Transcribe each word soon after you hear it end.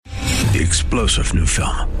the explosive new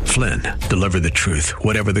film, Flynn, deliver the truth,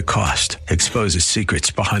 whatever the cost, exposes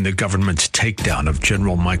secrets behind the government's takedown of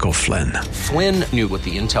General Michael Flynn. Flynn knew what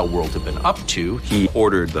the intel world had been up to. He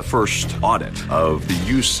ordered the first audit of the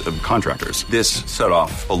use of contractors. This set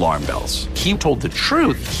off alarm bells. He told the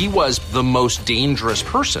truth. He was the most dangerous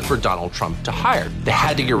person for Donald Trump to hire. They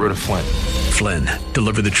had to get rid of Flynn. Flynn,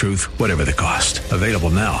 deliver the truth, whatever the cost. Available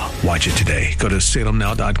now. Watch it today. Go to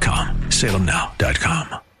salemnow.com.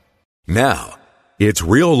 salemnow.com. Now, it's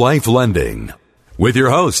Real Life Lending with your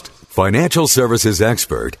host, financial services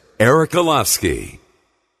expert, Eric Golofsky.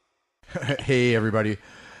 Hey, everybody.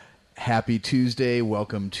 Happy Tuesday.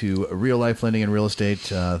 Welcome to Real Life Lending and Real Estate.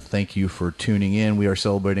 Thank you for tuning in. We are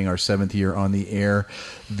celebrating our 7th year on the air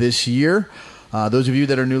this year. Those of you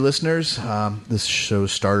that are new listeners, this show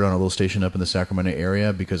started on a little station up in the Sacramento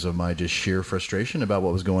area because of my just sheer frustration about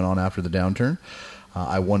what was going on after the downturn.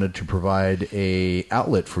 I wanted to provide a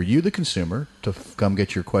outlet for you, the consumer, to come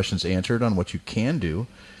get your questions answered on what you can do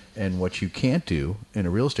and what you can't do in a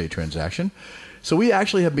real estate transaction. So we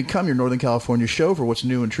actually have become your Northern California show for what's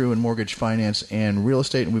new and true in mortgage, finance, and real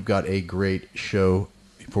estate, and we've got a great show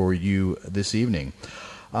for you this evening.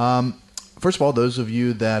 First of all, those of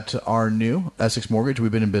you that are new, Essex Mortgage,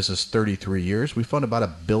 we've been in business 33 years. We fund about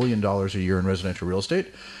 $1 billion a year in residential real estate.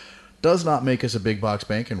 Does not make us a big box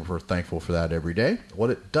bank, and we're thankful for that every day. What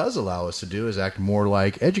it does allow us to do is act more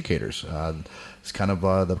like educators. It's kind of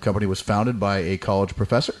the company was founded by a college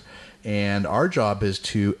professor, and our job is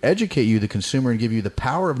to educate you, the consumer, and give you the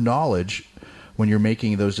power of knowledge when you're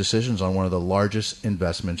making those decisions on one of the largest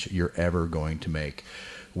investments you're ever going to make.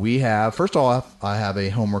 We have, first of all, I have a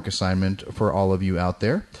homework assignment for all of you out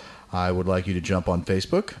there. I would like you to jump on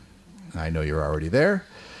Facebook. I know you're already there.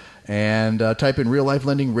 And type in Real Life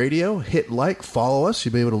Lending Radio, hit like, follow us.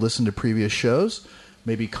 You'll be able to listen to previous shows,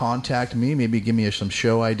 maybe contact me, maybe give me some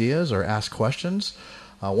show ideas or ask questions.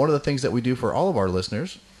 One of the things that we do for all of our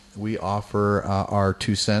listeners, we offer our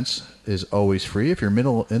 2 cents is always free. If you're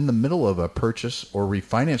in the middle of a purchase or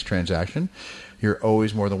refinance transaction, you're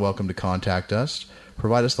always more than welcome to contact us.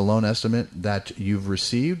 Provide us the loan estimate that you've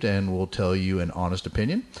received, and we'll tell you an honest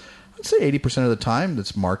opinion. I'd say 80% of the time,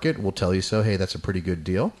 that's market will tell you so. Hey, that's a pretty good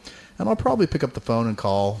deal. And I'll probably pick up the phone and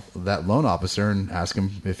call that loan officer and ask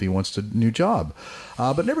him if he wants a new job.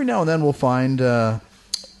 But every now and then we'll find a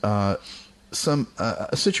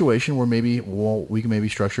situation where we can maybe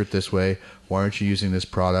structure it this way. Why aren't you using this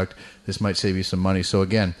product? This might save you some money. So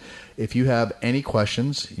again, if you have any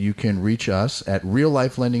questions, you can reach us at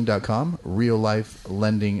reallifelending.com,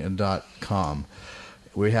 reallifelending.com.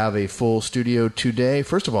 We have a full studio today.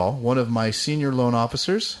 First of all, one of my senior loan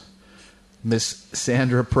officers, Miss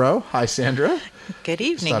Sandra Prow. Hi, Sandra. Good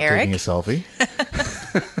evening, Stop Eric. taking a selfie.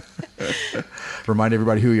 Remind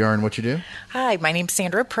everybody who you are and what you do. Hi, my name's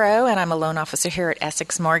Sandra Prow, and I'm a loan officer here at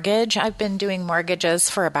Essex Mortgage. I've been doing mortgages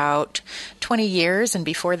for about 20 years, and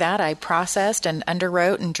before that I processed and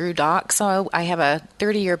underwrote and drew docs, so I have a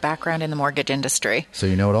 30-year background in the mortgage industry. So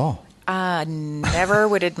you know it all. Never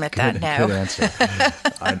would admit that, no. Good answer.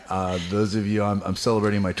 Those of you, I'm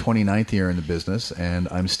celebrating my 29th year in the business, and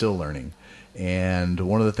I'm still learning. And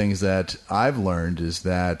one of the things that I've learned is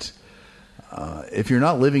that if you're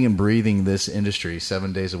not living and breathing this industry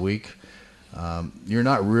 7 days a week, you're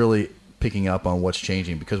not really picking up on what's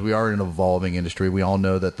changing, because we are an evolving industry. We all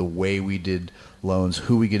know that the way we did loans,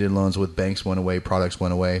 who we get in loans with, banks went away, products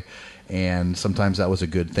went away, and sometimes that was a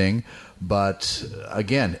good thing. But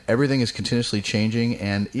again, everything is continuously changing,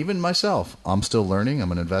 and even myself, I'm still learning.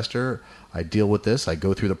 I'm an investor. I deal with this. I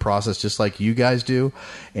go through the process just like you guys do.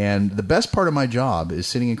 And the best part of my job is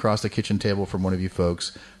sitting across the kitchen table from one of you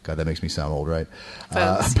folks. God, that makes me sound old, right?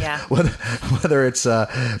 Folks, yeah. Whether it's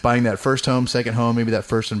buying that first home, second home, maybe that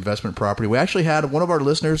first investment property. We actually had one of our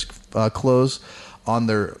listeners close on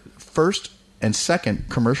their first and second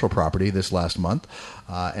commercial property this last month.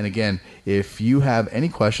 And again, if you have any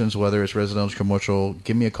questions, whether it's residential, commercial,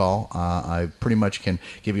 give me a call. I pretty much can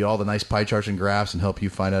give you all the nice pie charts and graphs and help you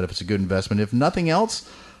find out if it's a good investment. If nothing else,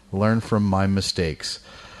 learn from my mistakes.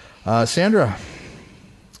 Sandra,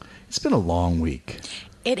 it's been a long week.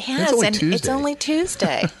 It has, it's only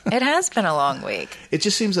Tuesday. It has been a long week. It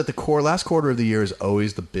just seems that the last quarter of the year is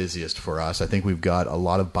always the busiest for us. I think we've got a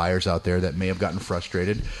lot of buyers out there that may have gotten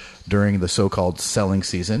frustrated during the so-called selling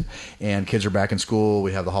season, and kids are back in school.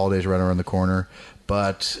 We have the holidays right around the corner,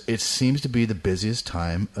 but it seems to be the busiest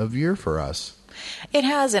time of year for us. It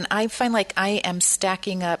has, and I find like I am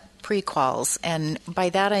stacking up pre-quals, and by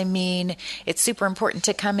that I mean it's super important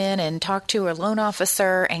to come in and talk to a loan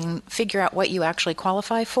officer and figure out what you actually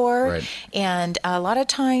qualify for. Right. And a lot of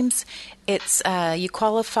times It's you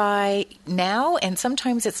qualify now, and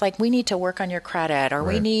sometimes it's like we need to work on your credit, or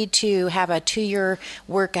we Right. need to have a 2-year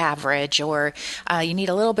work average, or you need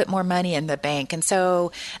a little bit more money in the bank. And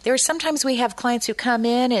so there's sometimes we have clients who come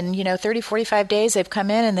in and 30, 45 days they've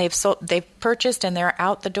come in and they've purchased and they're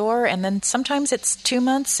out the door, and then sometimes it's 2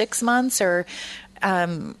 months, 6 months, or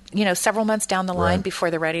several months down the line Right.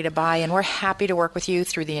 before they're ready to buy, and we're happy to work with you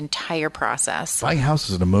through the entire process. Buying a house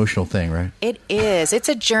is an emotional thing, right? It is. It's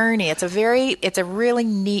a journey. It's a really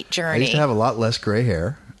neat I journey. used to have a lot less gray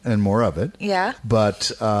hair and more of it. Yeah.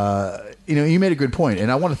 But, you made a good point.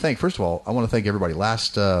 And I want to thank everybody.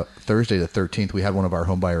 Last Thursday, the 13th, we had one of our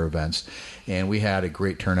homebuyer events, and we had a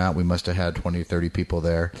great turnout. We must have had 20, 30 people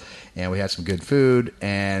there, and we had some good food.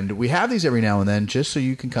 And we have these every now and then just so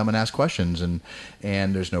you can come and ask questions. And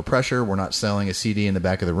there's no pressure. We're not selling a CD in the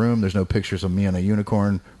back of the room. There's no pictures of me on a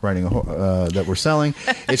unicorn riding that we're selling.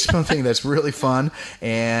 It's something that's really fun.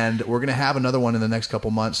 And we're going to have another one in the next couple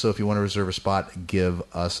months. So if you want to reserve a spot, give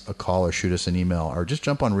us a call or shoot us an email, or just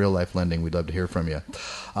jump on Real Life Lending. We'd love to hear from you.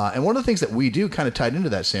 And one of the things that we do kind of tied into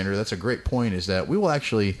that, Sandra, that's a great point, is that we will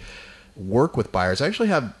actually work with buyers. I actually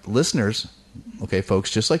have listeners, okay,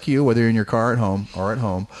 folks, just like you, whether you're in your car at home or at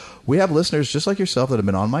home, we have listeners just like yourself that have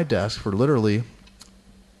been on my desk for literally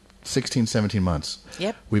 16, 17 months.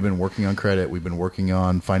 Yep. We've been working on credit. We've been working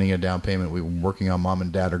on finding a down payment. We've been working on mom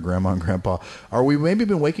and dad or grandma and grandpa. Or we maybe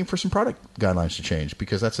been waiting for some product guidelines to change,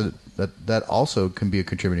 because that also can be a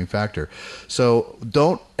contributing factor. So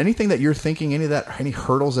anything that you're thinking, any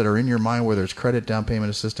hurdles that are in your mind, whether it's credit, down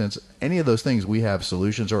payment assistance, any of those things, we have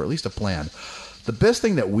solutions, or at least a plan. The best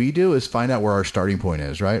thing that we do is find out where our starting point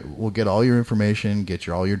is, right? We'll get all your information, get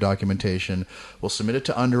all your documentation. We'll submit it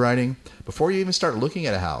to underwriting. Before you even start looking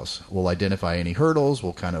at a house, we'll identify any hurdles.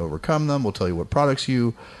 We'll kind of overcome them. We'll tell you what products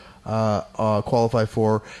you qualify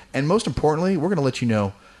for. And most importantly, we're going to let you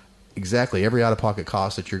know exactly every out-of-pocket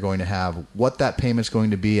cost that you're going to have, what that payment's going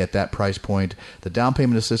to be at that price point, the down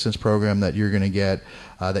payment assistance program that you're going to get,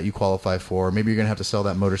 that you qualify for. Maybe you're going to have to sell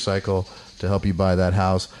that motorcycle to help you buy that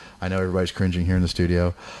house. I know everybody's cringing here in the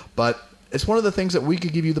studio, but it's one of the things that we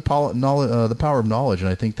could give you the power of knowledge, and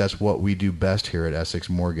I think that's what we do best here at Essex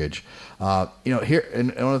Mortgage. Here,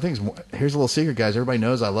 and one of the things, here's a little secret, guys. Everybody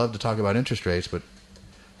knows I love to talk about interest rates, but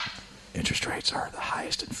interest rates are the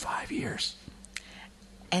highest in 5 years.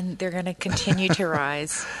 And they're going to continue to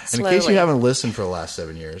rise slowly. And in case you haven't listened for the last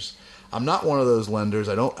 7 years, I'm not one of those lenders.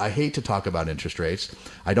 I hate to talk about interest rates.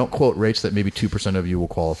 I don't quote rates that maybe 2% of you will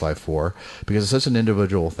qualify for, because it's such an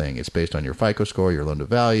individual thing. It's based on your FICO score, your loan to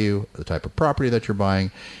value, the type of property that you're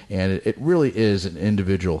buying, and it really is an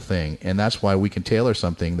individual thing. And that's why we can tailor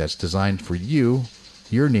something that's designed for you,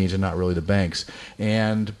 your needs, and not really the bank's.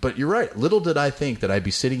 But you're right. Little did I think that I'd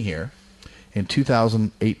be sitting here in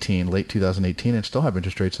 2018, late 2018, and still have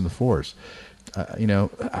interest rates in the 4s. We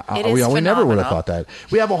never would have thought that.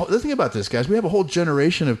 The thing about this, guys, we have a whole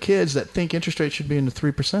generation of kids that think interest rates should be in the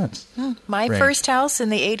 3%. My range. first house in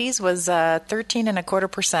the 80s was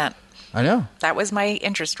 13.25%. I know. That was my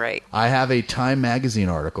interest rate. I have a Time magazine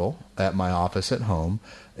article at my office at home.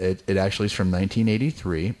 It actually is from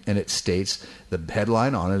 1983, and it states, the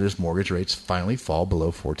headline on it is, mortgage rates finally fall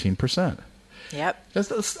below 14%. Yep.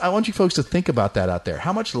 I want you folks to think about that out there.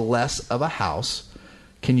 How much less of a house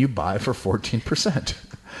can you buy for 14%?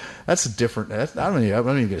 That's a different. I'm not even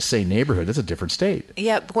going to say neighborhood. That's a different state.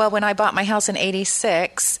 Yep. Well, when I bought my house in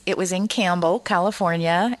 '86, it was in Campbell,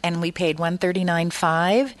 California, and we paid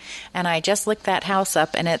 $139,500. And I just looked that house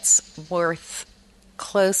up, and it's worth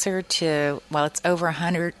closer to, it's over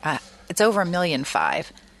 100. It's over $1.5 million.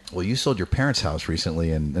 Well, you sold your parents' house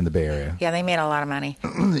recently in the Bay Area. Yeah, they made a lot of money.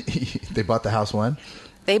 They bought the house when?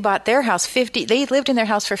 They bought their house They lived in their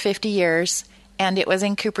house for 50 years. And it was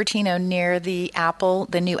in Cupertino near the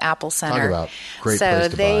new Apple Center. Talk about great place to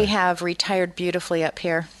So they buy. have retired beautifully up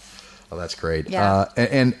here. Oh, that's great. Yeah.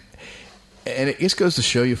 And it just goes to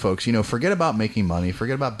show you folks, forget about making money,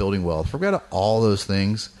 forget about building wealth, forget about all those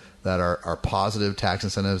things that are positive tax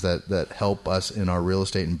incentives that help us in our real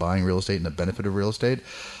estate and buying real estate and the benefit of real estate.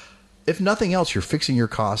 If nothing else, you're fixing your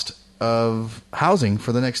cost of housing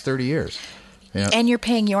for the next 30 years. Yeah. And you're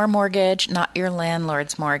paying your mortgage, not your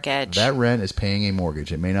landlord's mortgage. That rent is paying a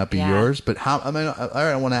mortgage. It may not be yours, but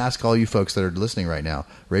I want to ask all you folks that are listening right now,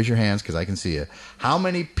 raise your hands because I can see you. How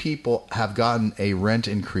many people have gotten a rent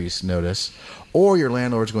increase notice, or your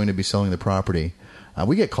landlord's going to be selling the property?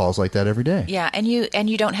 We get calls like that every day. Yeah, and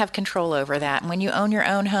you don't have control over that. And when you own your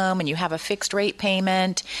own home and you have a fixed rate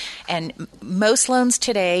payment, and most loans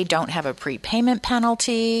today don't have a prepayment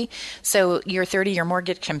penalty, so your 30-year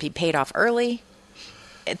mortgage can be paid off early.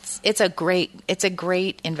 it's a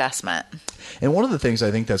great investment. And one of the things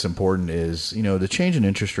I think that's important is, the change in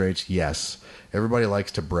interest rates. Yes, everybody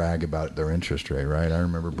likes to brag about their interest rate, right? I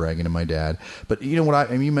remember bragging to my dad. But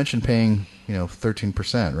you mentioned paying,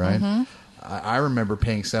 13%, right? Mm-hmm. I remember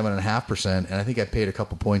paying 7.5%, and I think I paid a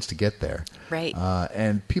couple points to get there. Right.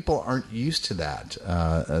 And people aren't used to that,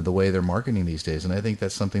 the way they're marketing these days. And I think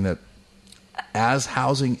that's something that, as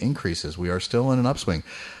housing increases, we are still in an upswing.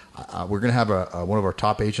 We're going to have one of our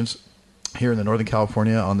top agents here in the Northern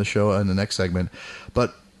California on the show in the next segment.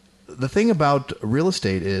 But the thing about real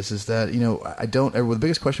estate is that, the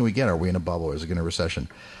biggest question we get, are we in a bubble or is it going to recession?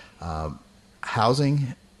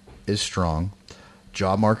 Housing is strong.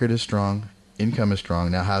 Job market is strong. Income is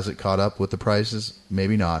strong. Now, has it caught up with the prices?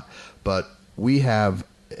 Maybe not. But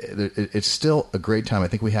it's still a great time. I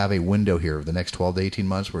think we have a window here of the next 12 to 18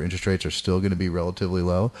 months where interest rates are still going to be relatively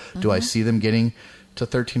low. Mm-hmm. Do I see them getting to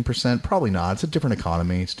 13%? Probably not. It's a different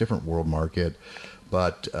economy. It's a different world market.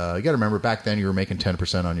 But you got to remember, back then you were making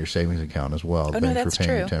 10% on your savings account as well. Oh, no, that's true.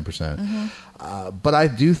 10%. Mm-hmm. But I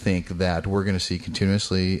do think that we're going to see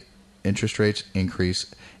continuously interest rates increase.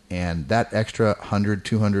 And that extra $100,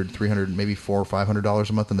 $200, $300, maybe $400 or $500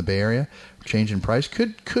 a month in the Bay Area, change in price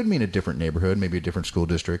could mean a different neighborhood, maybe a different school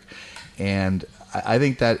district. And I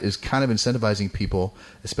think that is kind of incentivizing people,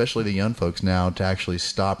 especially the young folks now, to actually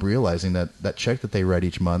stop realizing that check that they write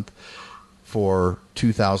each month for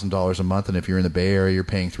 $2,000 a month, and if you're in the Bay Area, you're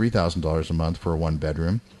paying $3,000 a month for a one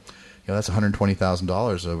bedroom. That's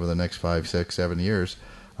 $120,000 over the next 5, 6, 7 years.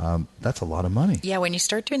 That's a lot of money. Yeah, when you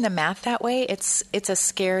start doing the math that way, it's a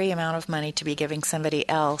scary amount of money to be giving somebody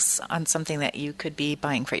else on something that you could be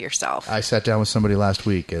buying for yourself. I sat down with somebody last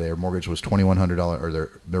week. Their mortgage was $2,100, or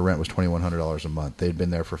their rent was $2,100 a month. They'd been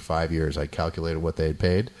there for 5 years. I calculated what they had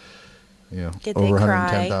paid. Did over they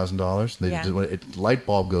 $110,000. Light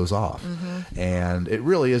bulb goes off. Mm-hmm. And it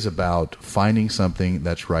really is about finding something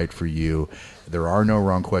that's right for you. There are no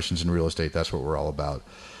wrong questions in real estate. That's what we're all about.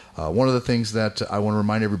 One of the things that I want to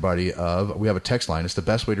remind everybody of, we have a text line. It's the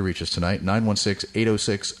best way to reach us tonight,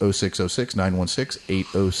 916-806-0606,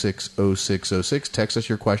 916-806-0606. Text us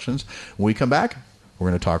your questions. When we come back, we're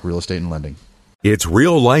going to talk real estate and lending. It's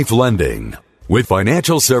Real Life Lending with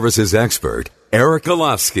financial services expert Eric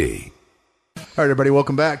Golofsky. All right, everybody,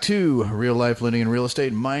 welcome back to Real Life Lending and Real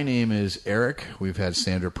Estate. My name is Eric. We've had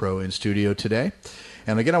Sandra Prow in studio today.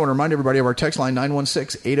 And again, I want to remind everybody of our text line,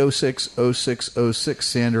 916-806-0606.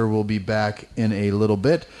 Sandra will be back in a little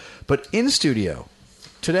bit. But in studio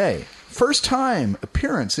today, first time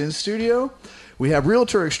appearance in studio, we have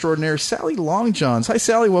realtor extraordinaire Sally Longjohns. Hi,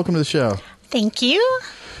 Sally. Welcome to the show. Thank you.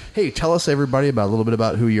 Hey, tell us, everybody, a little bit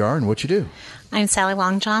about who you are and what you do. I'm Sally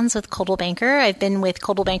Longjohns with Coldwell Banker. I've been with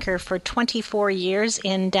Coldwell Banker for 24 years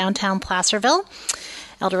in downtown Placerville,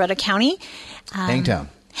 El Dorado County. Hangtown.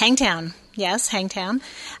 Yes, Hangtown.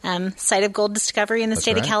 Site of gold discovery in the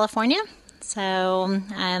state of California. So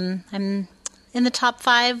I'm in the top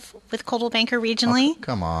 5 with Coldwell Banker regionally. Oh,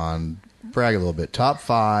 come on. Brag a little bit. Top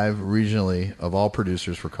 5 regionally of all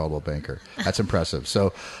producers for Coldwell Banker. That's impressive.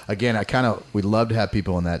 So, again, we'd love to have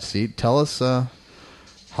people in that seat. Tell us, how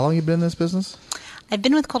long you been in this business? I've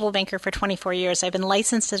been with Coldwell Banker for 24 years. I've been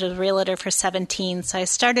licensed as a realtor for 17. So I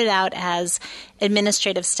started out as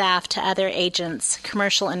administrative staff to other agents,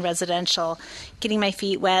 commercial and residential, getting my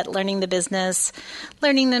feet wet, learning the business,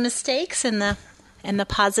 learning the mistakes and the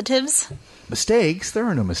positives. Mistakes? There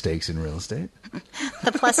are no mistakes in real estate.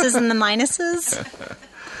 The pluses and the minuses.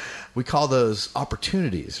 We call those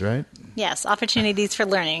opportunities, right? Yes, opportunities for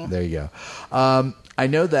learning. There you go. I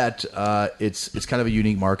know that it's kind of a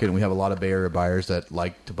unique market, and we have a lot of Bay Area buyers that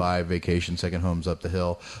like to buy vacation second homes up the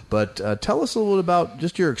hill. But tell us a little bit about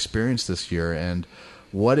just your experience this year and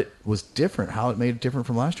what it was different, how it made it different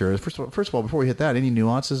from last year. First of all, before we hit that, any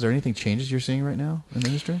nuances or anything changes you're seeing right now in the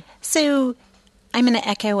industry? So I'm going to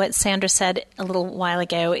echo what Sandra said a little while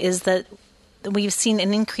ago, is that we've seen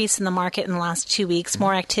an increase in the market in the last 2 weeks,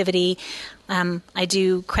 more activity. I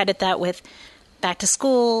do credit that with back to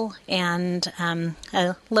school and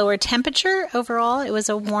a lower temperature overall. It was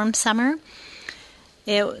a warm summer.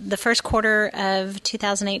 The first quarter of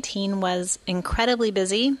 2018 was incredibly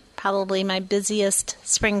busy, probably my busiest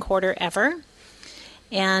spring quarter ever.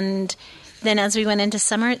 And then as we went into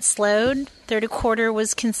summer, it slowed. Third quarter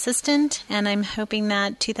was consistent, and I'm hoping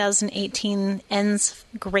that 2018 ends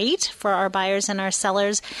great for our buyers and our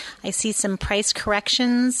sellers. I see some price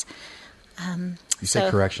corrections. You say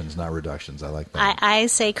corrections, not reductions. I like that. I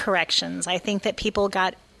say corrections. I think that people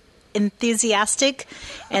got enthusiastic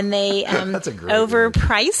and they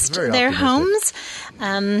overpriced their homes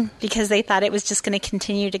because they thought it was just going to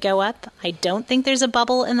continue to go up. I don't think there's a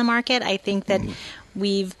bubble in the market. I think that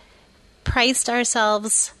we've priced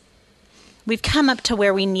ourselves, we've come up to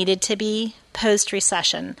where we needed to be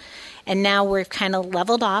post-recession. And now we're kind of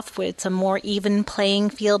leveled off. It's a more even playing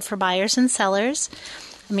field for buyers and sellers.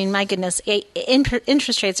 I mean, my goodness,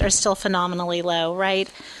 interest rates are still phenomenally low, right?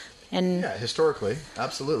 And yeah, historically,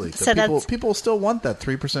 absolutely. So people still want that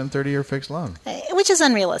 3% 30-year fixed loan. Which is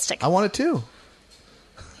unrealistic. I want it too.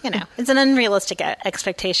 It's an unrealistic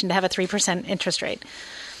expectation to have a 3% interest rate.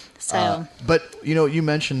 So, but, you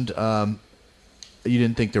mentioned you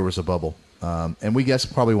didn't think there was a bubble. And we guess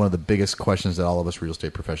probably one of the biggest questions that all of us real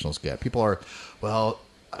estate professionals get. People are, well,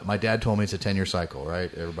 my dad told me it's a 10-year cycle,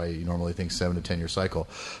 right? Everybody normally thinks 7 to 10-year cycle.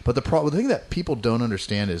 But the thing that people don't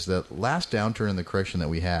understand is that last downturn in the correction that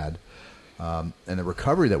we had and the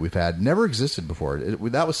recovery that we've had never existed before.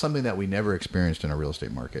 That was something that we never experienced in our real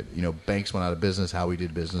estate market. Banks went out of business, how we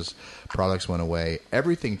did business, products went away.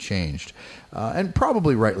 Everything changed, and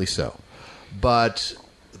probably rightly so. But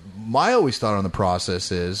my always thought on the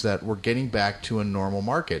process is that we're getting back to a normal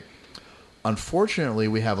market. Unfortunately,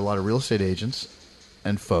 we have a lot of real estate agents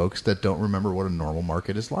and folks that don't remember what a normal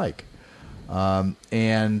market is like.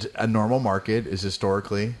 And a normal market is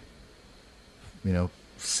historically,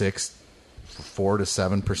 4 to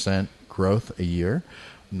 7% growth a year,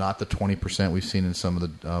 not the 20% we've seen in some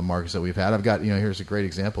of the markets that we've had. I've got, here's a great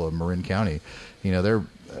example of Marin County.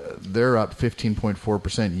 They're up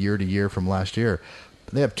 15.4% year to year from last year.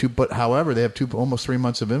 They have almost 3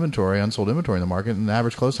 months of inventory, unsold inventory in the market, and the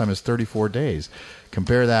average close time is 34 days.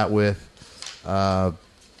 Compare that with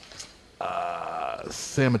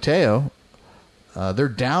San Mateo. They're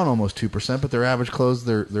down almost 2%, but their average close,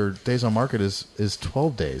 their days on market is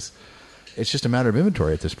 12 days. It's just a matter of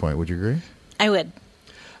inventory at this point. Would you agree? I would.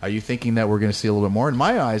 Are you thinking that we're going to see a little bit more? In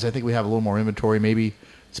my eyes, I think we have a little more inventory. Maybe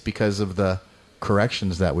it's because of the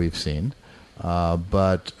corrections that we've seen.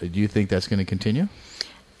 But do you think that's going to continue?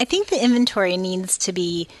 I think the inventory needs to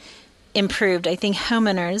be improved. I think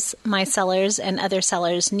homeowners, my sellers, and other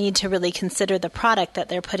sellers need to really consider the product that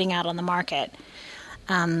they're putting out on the market.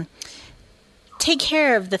 Take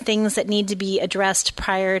care of the things that need to be addressed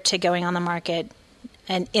prior to going on the market.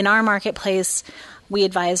 And in our marketplace, we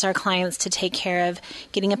advise our clients to take care of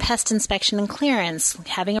getting a pest inspection and clearance,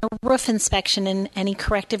 having a roof inspection and any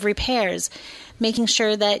corrective repairs, making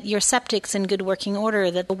sure that your septic's in good working order,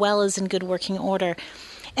 that the well is in good working order.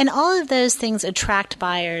 And all of those things attract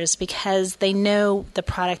buyers because they know the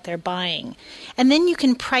product they're buying. And then you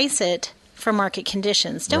can price it for market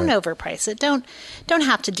conditions. Don't overprice it. Don't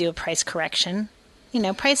have to do a price correction.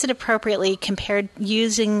 Price it appropriately compared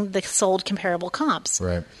using the sold comparable comps.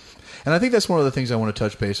 Right. And I think that's one of the things I want to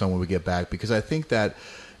touch base on when we get back, because I think that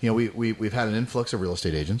we've had an influx of real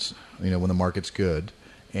estate agents, when the market's good,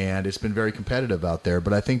 and it's been very competitive out there.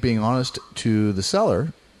 But I think being honest to the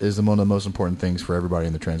seller is one of the most important things for everybody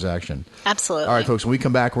in the transaction. Absolutely. All right, folks, when we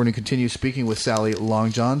come back, we're going to continue speaking with Sally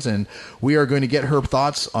Longjohns, and we are going to get her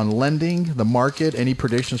thoughts on lending, the market, any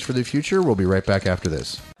predictions for the future. We'll be right back after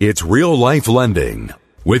this. It's Real Life Lending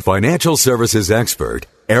with financial services expert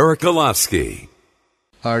Eric Golofsky.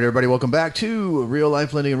 All right, everybody, welcome back to Real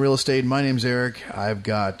Life Lending and Real Estate. My name's Eric. I've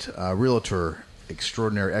got realtor,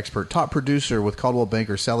 extraordinary expert, top producer with Coldwell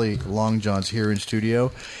Banker, Sally Longjohns here in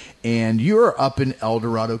studio. And you're up in El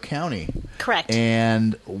Dorado County. Correct.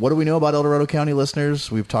 And what do we know about El Dorado County,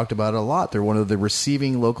 listeners? We've talked about it a lot. They're one of the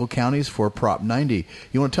receiving local counties for Prop 90.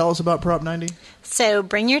 You want to tell us about Prop 90? So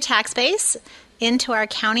bring your tax base into our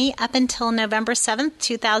county up until November 7th,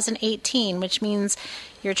 2018, which means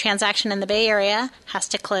your transaction in the Bay Area has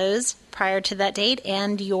to close prior to that date,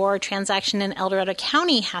 and your transaction in El Dorado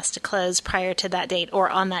County has to close prior to that date or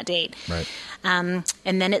on that date. Right. And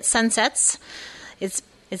then it sunsets. It's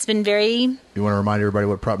been very... You want to remind everybody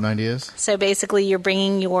what Prop 90 is? So basically, you're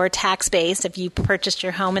bringing your tax base. If you purchased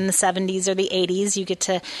your home in the 70s or the 80s, you get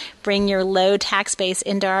to bring your low tax base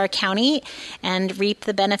into our county and reap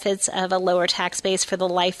the benefits of a lower tax base for the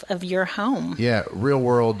life of your home. Yeah, real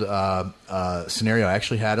world scenario. I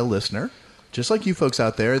actually had a listener, just like you folks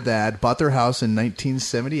out there, that bought their house in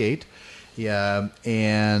 1978. Yeah,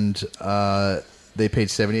 and they paid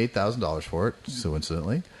 $78,000 for it,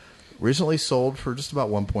 coincidentally. Recently sold for just about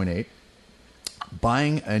 1.8.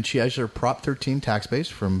 Buying, and she has her Prop 13 tax base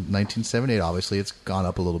from 1978. Obviously, it's gone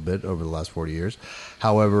up a little bit over the last 40 years.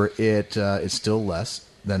 However, it's still less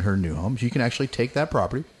than her new home. She can actually take that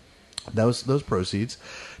property, those proceeds,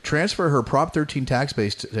 transfer her Prop 13 tax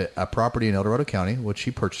base to a property in El Dorado County, which she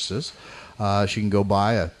purchases. She can go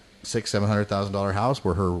buy a $600,000-$700,000 house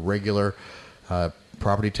where her regular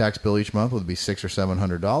property tax bill each month would be $600 or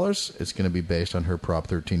 $700. It's going to be based on her Prop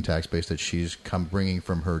 13 tax base that she's bringing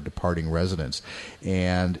from her departing residence.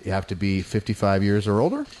 And you have to be 55 years or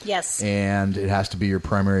older. Yes. And it has to be your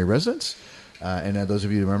primary residence. And those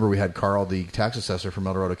of you who remember, we had Carl, the tax assessor from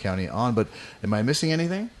El Dorado County, on. But am I missing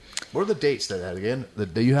anything? What are the dates that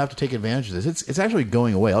you have to take advantage of this? It's actually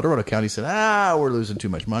going away. El Dorado County said, we're losing too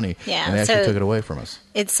much money. Yeah, and they actually took it away from us.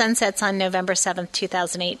 It sunsets on November 7th,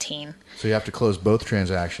 2018. So you have to close both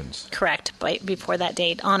transactions. Correct, before that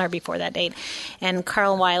date, on or before that date. And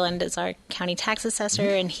Carl Weiland is our county tax assessor,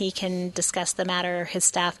 and he can discuss the matter. His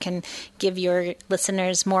staff can give your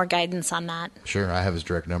listeners more guidance on that. Sure, I have his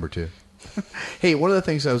direct number too. Hey, one of the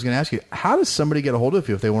things I was going to ask you, how does somebody get a hold of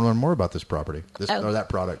you if they want to learn more about this property, or that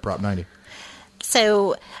product, Prop 90?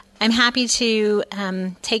 So I'm happy to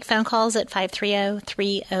take phone calls at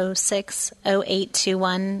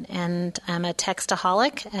 530-306-0821, and I'm a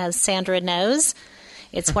textaholic, as Sandra knows.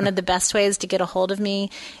 It's one of the best ways to get a hold of me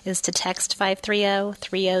is to text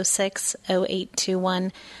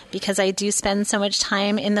 530-306-0821, because I do spend so much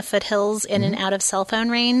time in the foothills in and out of cell phone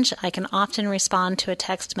range. I can often respond to a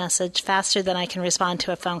text message faster than I can respond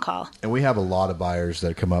to a phone call. And we have a lot of buyers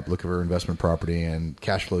that come up looking for investment property, and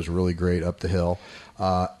cash flow is really great up the hill.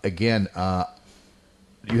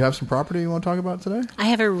 Do you have some property you want to talk about today? I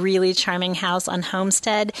have a really charming house on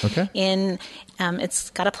Homestead. Okay. It's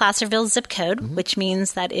got a Placerville zip code, which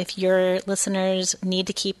means that if your listeners need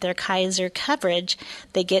to keep their Kaiser coverage,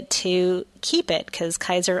 they get to keep it, because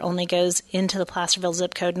Kaiser only goes into the Placerville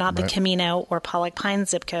zip code, not the Camino or Pollock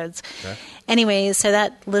Pines zip codes. Okay. Anyway, so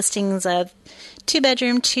that listing's a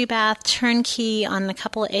 2-bedroom, 2-bath, turnkey on a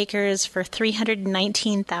couple of acres for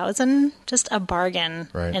 $319,000. Just a bargain.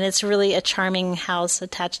 Right. And it's really a charming house,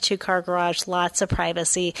 attached 2-car garage, lots of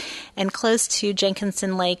privacy, and close to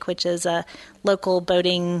Jenkinson Lake, which is a local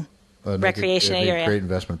boating recreation area. Great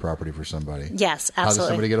investment property for somebody. Yes, absolutely. How does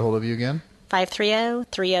somebody get a hold of you again?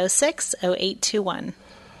 530-306-0821.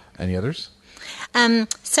 Any others?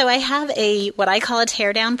 So I have what I call a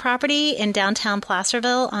teardown property in downtown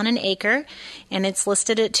Placerville on an acre, and it's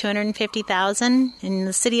listed at $250,000. And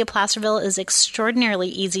the city of Placerville is extraordinarily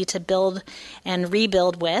easy to build and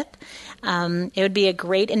rebuild with. It would be a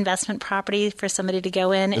great investment property for somebody to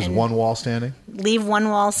go in and one wall standing. Leave one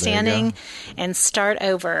wall standing and start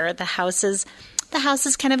over. The house is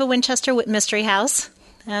kind of a Winchester mystery house.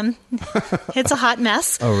 It's a hot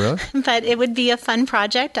mess. Oh, really? But it would be a fun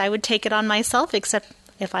project. I would take it on myself, except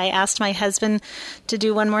if I asked my husband to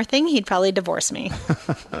do one more thing, he'd probably divorce me.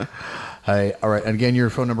 Hi. All right. And again,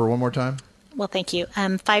 your phone number one more time? Well, thank you.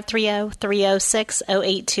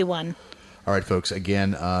 530-306-0821. All right, folks.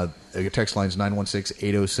 Again, text line's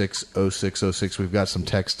 916-806-0606. We've got some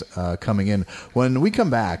text coming in. When we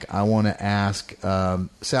come back, I want to ask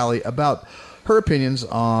Sally about her opinions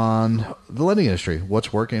on the lending industry.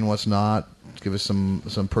 What's working, what's not. Give us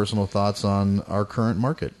some personal thoughts on our current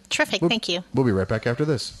market. Terrific. Thank you. We'll be right back after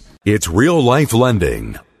this. It's Real Life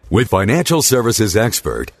Lending with financial services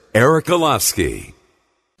expert Eric Olofsky.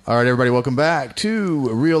 All right, everybody, welcome back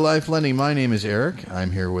to Real Life Lending. My name is Eric.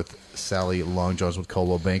 I'm here with Sally Longjohns with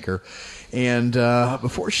Coldwell Banker. And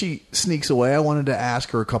before she sneaks away, I wanted to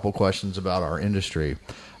ask her a couple questions about our industry.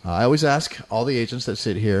 I always ask all the agents that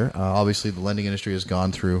sit here. Obviously, the lending industry has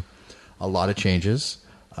gone through a lot of changes.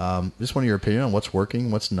 Just want your opinion on what's working,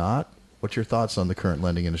 what's not. What's your thoughts on the current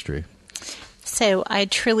lending industry? So I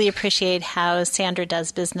truly appreciate how Sandra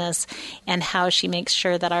does business and how she makes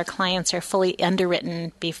sure that our clients are fully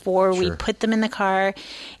underwritten before we put them in the car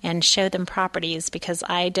and show them properties, because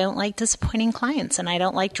I don't like disappointing clients and I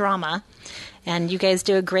don't like drama. And you guys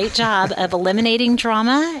do a great job of eliminating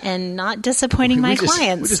drama and not disappointing my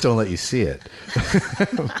clients. We just don't let you see it.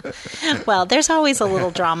 Well, there's always a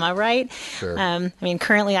little drama, right? Sure.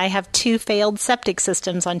 Currently I have 2 failed septic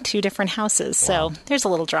systems on 2 different houses, so there's a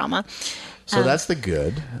little drama. So that's the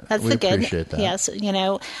good. That's we the good. Appreciate that. Yes,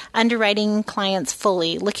 underwriting clients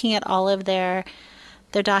fully, looking at all of their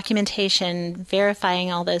documentation,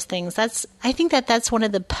 verifying all those things. I think that's one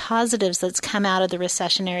of the positives that's come out of the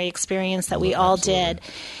recessionary experience that we all did.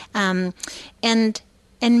 And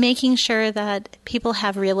making sure that people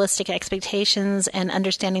have realistic expectations and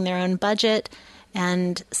understanding their own budget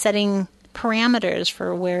and setting parameters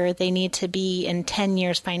for where they need to be in 10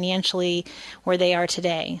 years financially where they are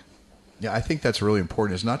today. Yeah, I think that's really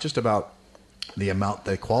important. It's not just about the amount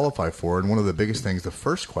they qualify for. And one of the biggest things, the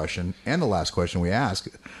first question and the last question we ask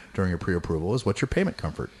during a pre-approval is, what's your payment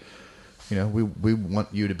comfort? We want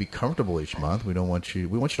you to be comfortable each month. We want you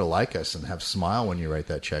to like us and have smile when you write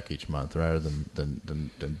that check each month, rather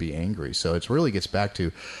than be angry. So it really gets back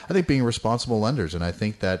to, I think, being responsible lenders. And I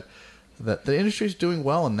think that that the industry is doing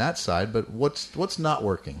well on that side, but what's not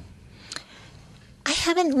working? I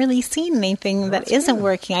haven't really seen anything that isn't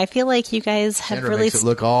working. I feel like you guys have Sandra really makes it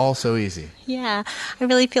look all so easy. Yeah, I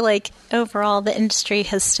really feel like overall the industry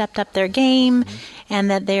has stepped up their game,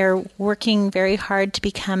 and that they're working very hard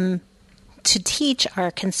to teach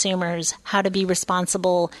our consumers how to be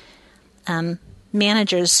responsible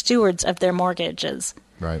managers, stewards of their mortgages.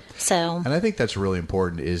 Right. So, and I think that's really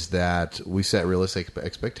important, is that we set realistic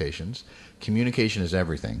expectations. Communication is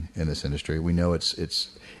everything in this industry. We know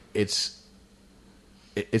it's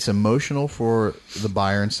emotional for the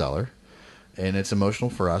buyer and seller, and it's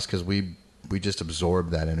emotional for us because we just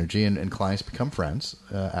absorb that energy, and clients become friends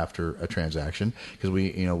after a transaction because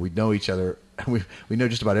we know each other. We know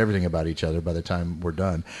just about everything about each other by the time we're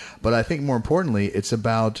done. But I think more importantly, it's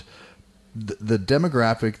about the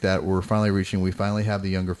demographic that we're finally reaching. We finally have the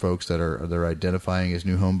younger folks that they're identifying as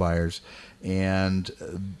new home buyers, and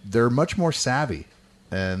they're much more savvy,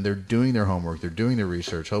 and they're doing their homework, they're doing their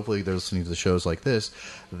research. Hopefully they're listening to the shows like this,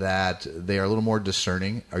 that they are a little more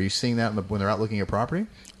discerning. Are you seeing that when they're out looking at property?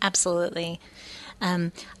 Absolutely.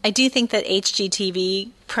 I do think that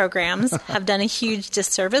HGTV programs have done a huge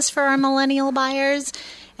disservice for our millennial buyers,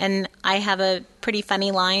 and I have a pretty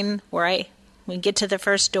funny line where we get to the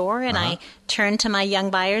first door and I turn to my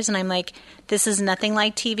young buyers and I'm like, this is nothing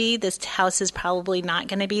like TV. This house is probably not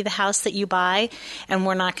going to be the house that you buy, and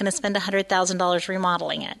we're not going to spend $100,000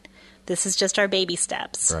 remodeling it. This is just our baby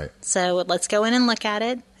steps. Right. So let's go in and look at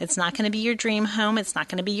it. It's not going to be your dream home. It's not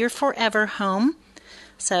going to be your forever home.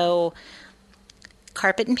 So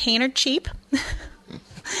carpet and paint are cheap.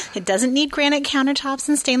 It doesn't need granite countertops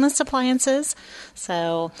and stainless appliances.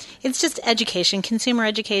 So it's just education, consumer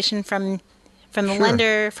education from the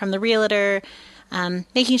lender, from the realtor,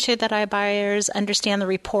 making sure that our buyers understand the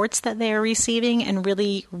reports that they are receiving and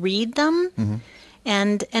really read them,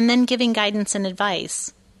 and then giving guidance and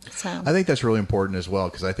advice. So I think that's really important as well,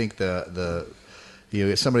 because I think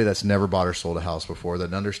somebody that's never bought or sold a house before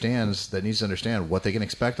that needs to understand what they can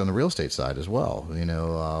expect on the real estate side as well.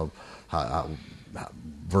 How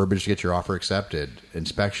verbiage to get your offer accepted,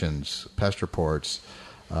 inspections, pest reports,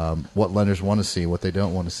 what lenders want to see, what they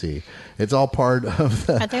don't want to see. It's all part of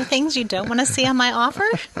Are there things you don't want to see on my offer?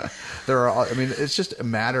 It's just a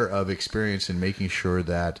matter of experience in making sure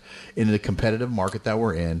that in the competitive market that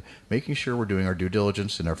we're in, making sure we're doing our due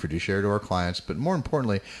diligence and our fiduciary to our clients, but more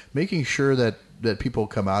importantly, making sure that people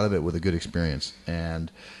come out of it with a good experience.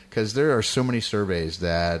 And because there are so many surveys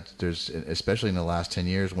that there's, especially in the last 10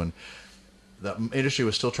 years when the industry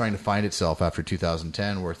was still trying to find itself after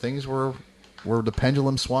 2010, where things where the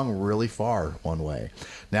pendulum swung really far one way.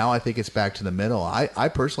 Now I think it's back to the middle. I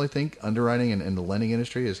personally think underwriting in the lending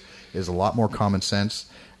industry is a lot more common sense,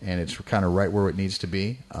 and it's kind of right where it needs to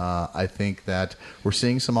be. I think that we're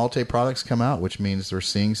seeing some Alt-A products come out, which means we're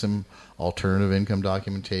seeing some alternative income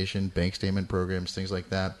documentation, bank statement programs, things like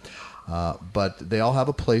that. But they all have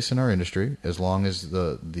a place in our industry as long as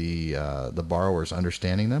the borrower is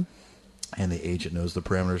understanding them and the agent knows the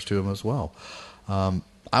parameters to them as well.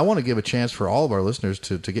 I want to give a chance for all of our listeners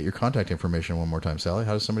to get your contact information one more time. Sally,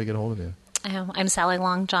 how does somebody get a hold of you? I'm Sally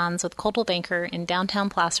Long-Johns with Coldwell Banker in downtown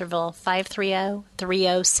Placerville,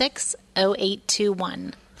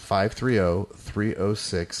 530-306-0821.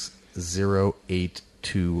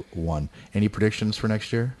 530-306-0821. Any predictions for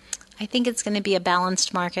next year? I think it's going to be a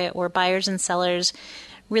balanced market where buyers and sellers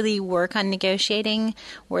really work on negotiating,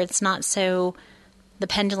 where it's not so the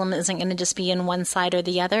pendulum isn't going to just be in one side or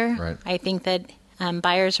the other. Right. I think that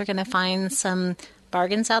buyers are going to find some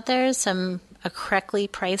bargains out there, some correctly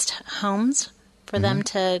priced homes for them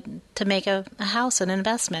to make a house, an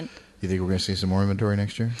investment. You think we're going to see some more inventory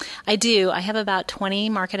next year? I do. I have about 20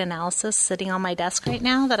 market analysis sitting on my desk right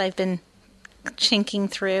now that I've been chinking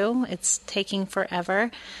through. It's taking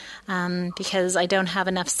forever because I don't have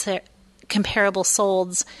enough comparable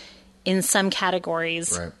solds in some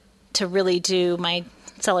categories to really do my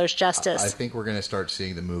seller's justice. I think we're going to start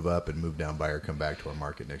seeing the move up and move down buyer come back to our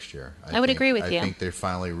market next year. I would agree with you. I think they're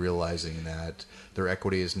finally realizing that their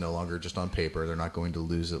equity is no longer just on paper. They're not going to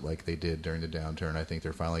lose it like they did during the downturn. I think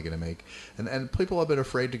they're finally going to make and people have been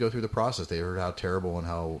afraid to go through the process. They heard how terrible and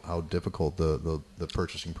how difficult the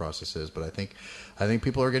purchasing process is. But I think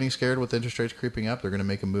people are getting scared with interest rates creeping up. They're going to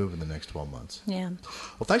make a move in the next 12 months. Yeah.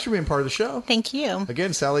 Well, thanks for being part of the show. Thank you.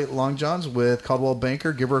 Again, Sally Long-Johns with Coldwell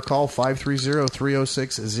Banker. Give her a call,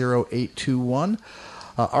 530-306-0821.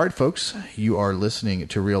 All right, folks, you are listening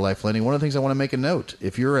to Real Life Lending. One of the things I want to make a note,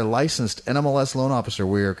 if you're a licensed NMLS loan officer,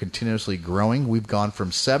 we are continuously growing. We've gone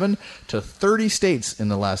from 7 to 30 states in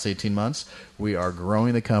the last 18 months. We are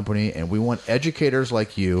growing the company, and we want educators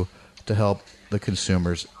like you to help the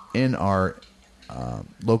consumers in our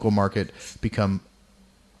local market become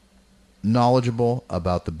knowledgeable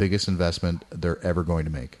about the biggest investment they're ever going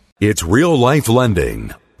to make. It's Real Life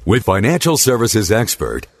Lending with financial services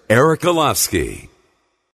expert Eric Olofsky.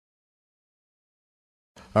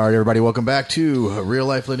 All right, everybody, welcome back to Real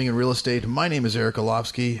Life Lending and Real Estate. My name is Eric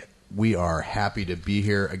Olofsky. We are happy to be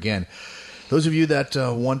here again. Those of you that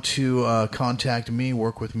want to contact me,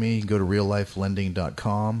 work with me, you can go to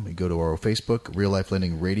reallifelending.com. You go to our Facebook, Real Life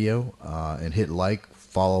Lending Radio, and hit like,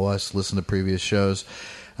 follow us, listen to previous shows.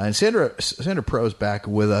 And Sandra Prow is back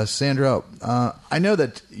with us. Sandra, I know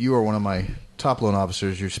that you are one of my top loan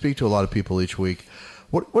officers. You speak to a lot of people each week.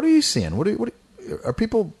 What are you seeing? Are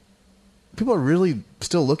people are really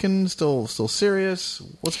still looking, still serious?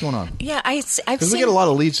 What's going on? Yeah, I've seen... we get a lot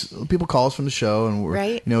of leads. People call us from the show, and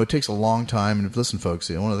right. It takes a long time. And listen, folks,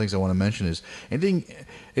 one of the things I want to mention is anything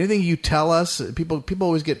you tell us, people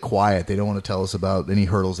always get quiet. They don't want to tell us about any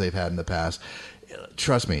hurdles they've had in the past.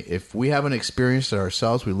 Trust me, if we haven't experienced it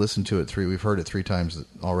ourselves, we listened to it we've heard it 3 times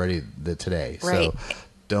already today. Right. So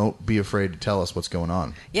don't be afraid to tell us what's going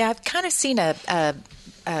on. Yeah, I've kind of seen a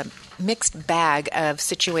mixed bag of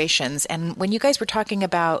situations. And when you guys were talking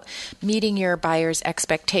about meeting your buyer's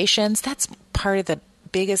expectations, that's part of the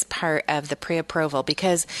biggest part of the pre-approval,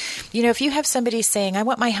 because if you have somebody saying, I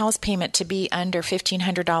want my house payment to be under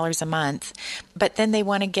 $1,500 a month, but then they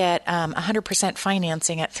want to get 100%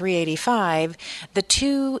 financing at $385, the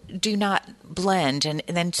two do not blend, and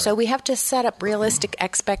then so we have to set up realistic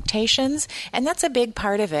expectations, and that's a big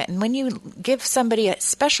part of it. And when you give somebody,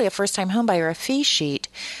 especially a first-time homebuyer, a fee sheet,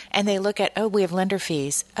 and they look at, we have lender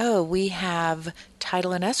fees, we have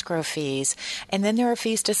title and escrow fees, and then there are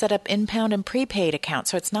fees to set up impound and prepaid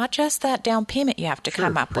accounts. So it's not just that down payment you have to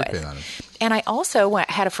come up with. And I also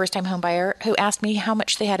had a first-time homebuyer who asked me how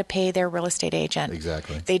much they had to pay their real estate agent.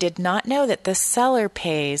 Exactly. They did not know that the seller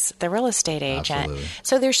pays the real estate agent. Absolutely.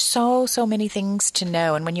 So there's so many things to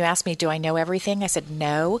know. And when you ask me, do I know everything? I said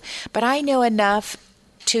no, but I know enough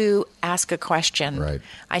to ask a question. Right.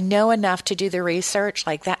 I know enough to do the research.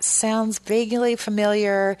 Like, that sounds vaguely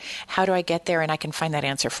familiar. How do I get there? And I can find that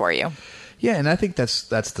answer for you. Yeah, and I think that's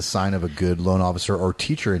the sign of a good loan officer or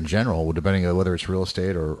teacher in general, depending on whether it's real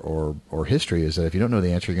estate or history, is that if you don't know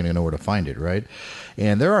the answer, you're going to know where to find it, right?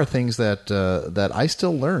 And there are things that I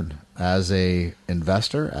still learn as a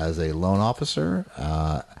investor, as a loan officer,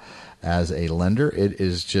 as a lender. It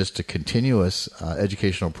is just a continuous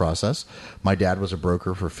educational process. My dad was a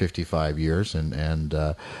broker for 55 years, and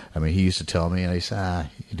he used to tell me, and I said,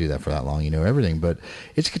 you do that for that long, you know everything. But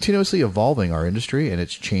it's continuously evolving, our industry, and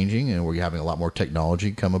it's changing, and we're having a lot more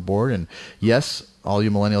technology come aboard. And yes, all you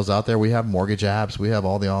millennials out there, we have mortgage apps. We have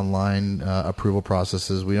all the online approval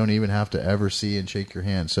processes. We don't even have to ever see and shake your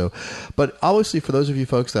hand. So, but obviously for those of you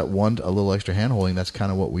folks that want a little extra hand-holding, that's kind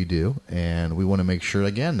of what we do. And we want to make sure,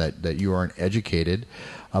 again, that you aren't educated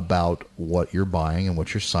about what you're buying and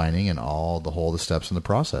what you're signing and all the steps in the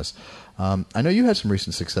process. I know you had some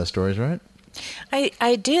recent success stories, right?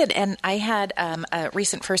 I did, and I had a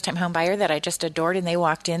recent first-time home buyer that I just adored, and they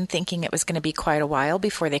walked in thinking it was going to be quite a while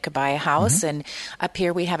before they could buy a house. Mm-hmm. And up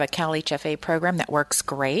here we have a Cal HFA program that works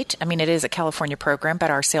great. I mean, it is a California program,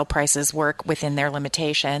 but our sale prices work within their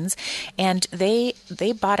limitations. And they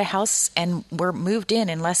bought a house and were moved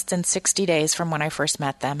in less than 60 days from when I first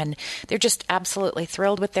met them. And they're just absolutely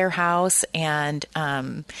thrilled with their house, and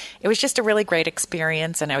it was just a really great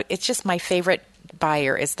experience. And it's just my favorite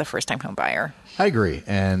buyer is the first-time home buyer. I agree.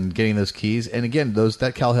 And getting those keys, and again,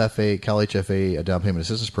 that Cal HFA down payment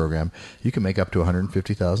assistance program, you can make up to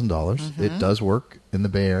 $150,000. Mm-hmm. It does work in the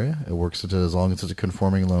Bay Area. It works as long as it's a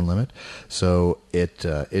conforming loan limit. So it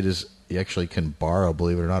is. You actually can borrow,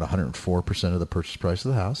 believe it or not, 104% of the purchase price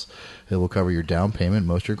of the house. It will cover your down payment,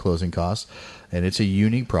 most of your closing costs, and it's a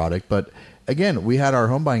unique product. But again, we had our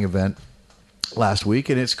home buying event last week,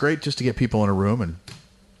 and it's great just to get people in a room,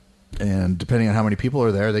 and depending on how many people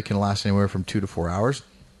are there, they can last anywhere from 2 to 4 hours.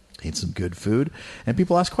 Eat some good food, and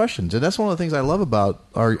people ask questions. And that's one of the things I love about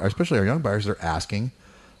especially our young buyers. They're asking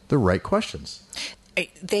the right questions.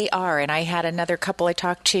 They are, and I had another couple I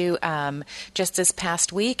talked to just this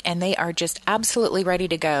past week, and they are just absolutely ready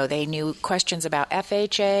to go. They knew questions about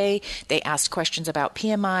FHA. They asked questions about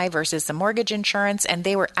PMI versus the mortgage insurance, and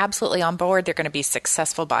they were absolutely on board. They're going to be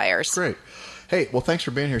successful buyers. Great. Hey, well, thanks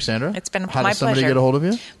for being here, Sandra. It's been my pleasure. How does somebody get a hold of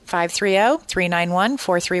you?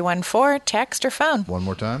 530-391-4314, text or phone. One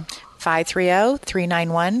more time.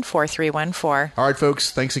 530-391-4314. All right,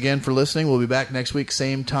 folks, thanks again for listening. We'll be back next week,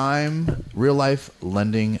 same time,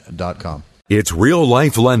 reallifelending.com. It's Real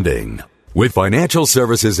Life Lending with financial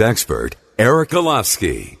services expert Eric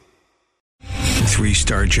Olofsky.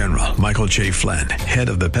 3-star general Michael J. Flynn, head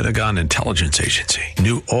of the Pentagon Intelligence Agency,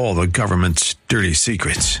 knew all the government's dirty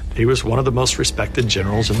secrets. He was one of the most respected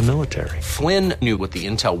generals in the military. Flynn knew what the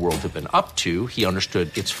intel world had been up to. He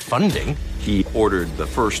understood its funding. He ordered the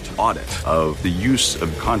first audit of the use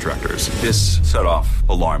of contractors. This set off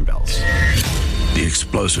alarm bells. The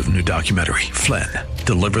explosive new documentary, Flynn,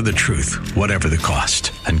 Deliver the Truth, Whatever the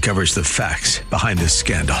Cost, uncovers the facts behind this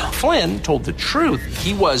scandal. Flynn told the truth.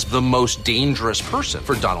 He was the most dangerous person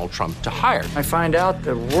for Donald Trump to hire. I find out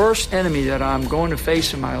the worst enemy that I'm going to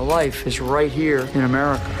face in my life is right here in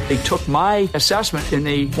America. They took my assessment and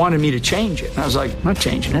they wanted me to change it. And I was like, I'm not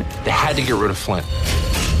changing it. They had to get rid of Flynn.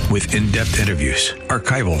 With in-depth interviews,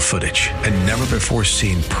 archival footage, and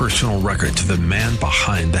never-before-seen personal records of the man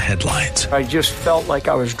behind the headlines. I just felt like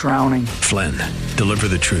I was drowning. Flynn, Deliver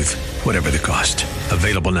the Truth, Whatever the Cost.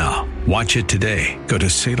 Available now. Watch it today. Go to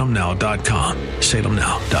salemnow.com.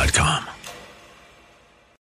 salemnow.com.